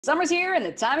Summer's here and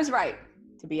the time is right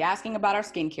to be asking about our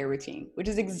skincare routine, which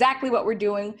is exactly what we're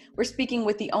doing. We're speaking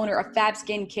with the owner of Fab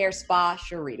Skincare Spa,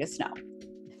 Sharita Snow.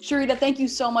 Sharita, thank you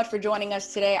so much for joining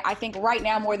us today. I think right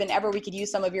now more than ever we could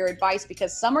use some of your advice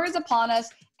because summer is upon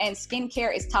us and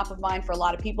skincare is top of mind for a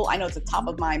lot of people. I know it's a top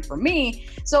of mind for me.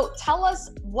 So tell us,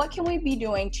 what can we be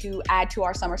doing to add to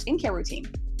our summer skincare routine?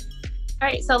 All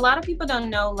right, so a lot of people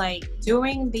don't know,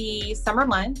 during the summer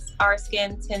months, our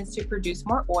skin tends to produce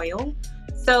more oil.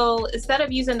 So instead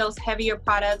of using those heavier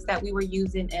products that we were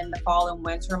using in the fall and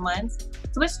winter months,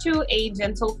 switch to a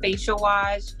gentle facial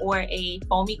wash or a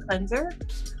foamy cleanser.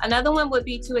 Another one would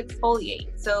be to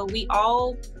exfoliate. So we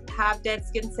all have dead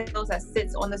skin cells that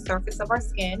sits on the surface of our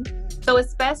skin. So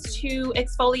it's best to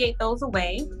exfoliate those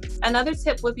away. Another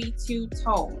tip would be to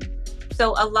tone.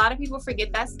 So a lot of people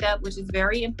forget that step, which is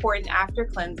very important after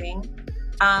cleansing.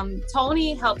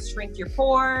 Toning helps shrink your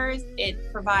pores.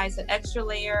 It provides an extra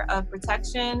layer of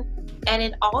protection, and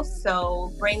it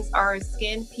also brings our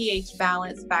skin pH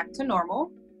balance back to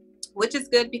normal, which is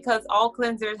good because all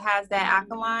cleansers has that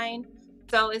alkaline.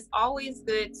 So it's always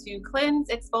good to cleanse,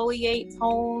 exfoliate,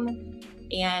 tone,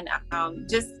 and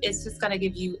it's just going to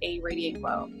give you a radiant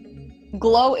glow.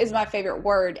 Glow is my favorite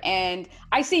word, and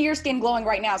I see your skin glowing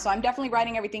right now, so I'm definitely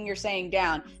writing everything you're saying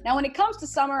down. Now, when it comes to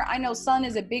summer, I know sun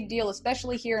is a big deal,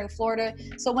 especially here in Florida.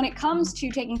 So when it comes to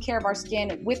taking care of our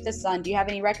skin with the sun, do you have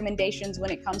any recommendations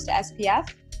when it comes to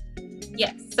SPF?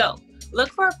 Yes, so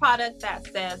look for a product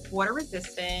that says water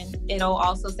resistant. It'll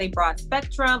also say broad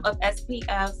spectrum of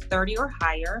SPF 30 or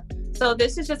higher. So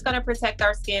this is just going to protect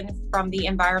our skin from the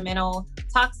environmental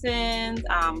toxins,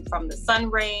 from the sun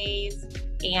rays,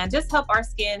 and just help our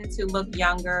skin to look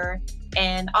younger.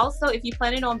 And also, if you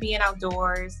plan on being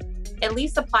outdoors, at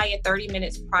least apply it 30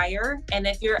 minutes prior. And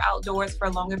if you're outdoors for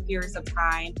longer periods of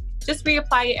time, just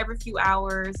reapply it every few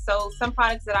hours. So some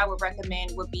products that I would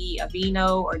recommend would be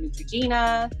Aveeno or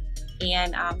Neutrogena.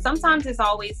 And sometimes it's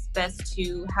always best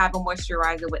to have a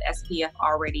moisturizer with SPF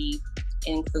already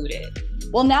included.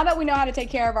 Well, now that we know how to take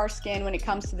care of our skin when it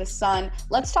comes to the sun,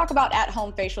 let's talk about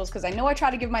at-home facials, because I know I try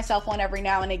to give myself one every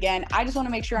now and again. I just want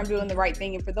to make sure I'm doing the right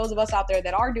thing. And for those of us out there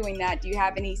that are doing that, do you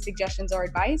have any suggestions or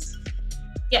advice?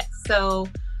 Yes, so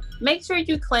make sure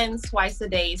you cleanse twice a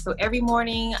day. So every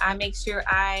morning I make sure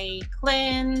I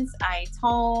cleanse, I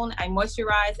tone, I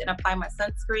moisturize, and apply my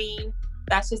sunscreen.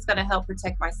 That's just going to help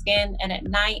protect my skin. And at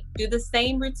night, do the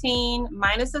same routine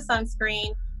minus the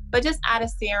sunscreen, but just add a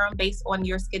serum based on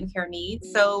your skincare needs.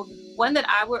 So one that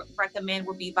I would recommend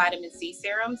would be vitamin C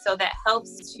serum. So that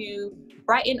helps to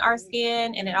brighten our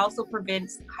skin, and it also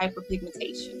prevents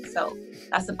hyperpigmentation. So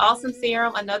that's an awesome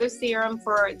serum. Another serum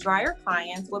for drier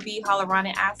clients would be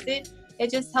hyaluronic acid.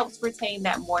 It just helps retain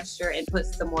that moisture and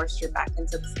puts the moisture back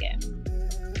into the skin.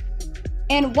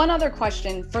 And one other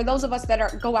question, for those of us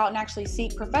that go out and actually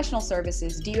seek professional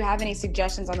services, do you have any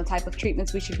suggestions on the type of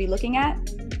treatments we should be looking at?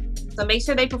 So make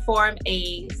sure they perform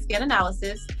a skin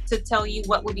analysis to tell you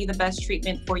what would be the best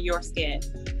treatment for your skin.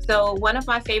 So one of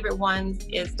my favorite ones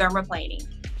is dermaplaning.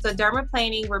 So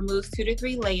dermaplaning removes 2 to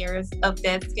 3 layers of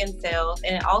dead skin cells,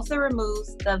 and it also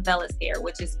removes the vellus hair,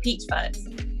 which is peach fuzz.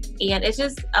 And it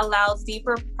just allows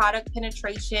deeper product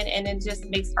penetration, and it just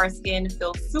makes our skin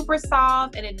feel super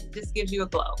soft, and it just gives you a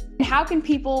glow. How can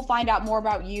people find out more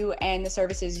about you and the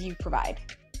services you provide?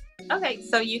 Okay,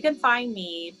 so you can find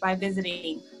me by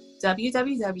visiting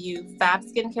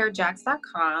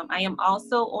www.fabskincarejax.com. I am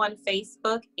also on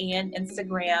Facebook and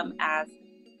Instagram as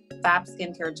Fab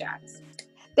Skincare Jax.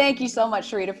 Thank you so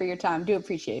much, Sharita, for your time. Do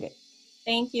appreciate it.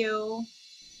 Thank you.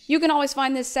 You can always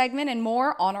find this segment and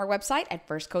more on our website at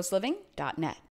firstcoastliving.net.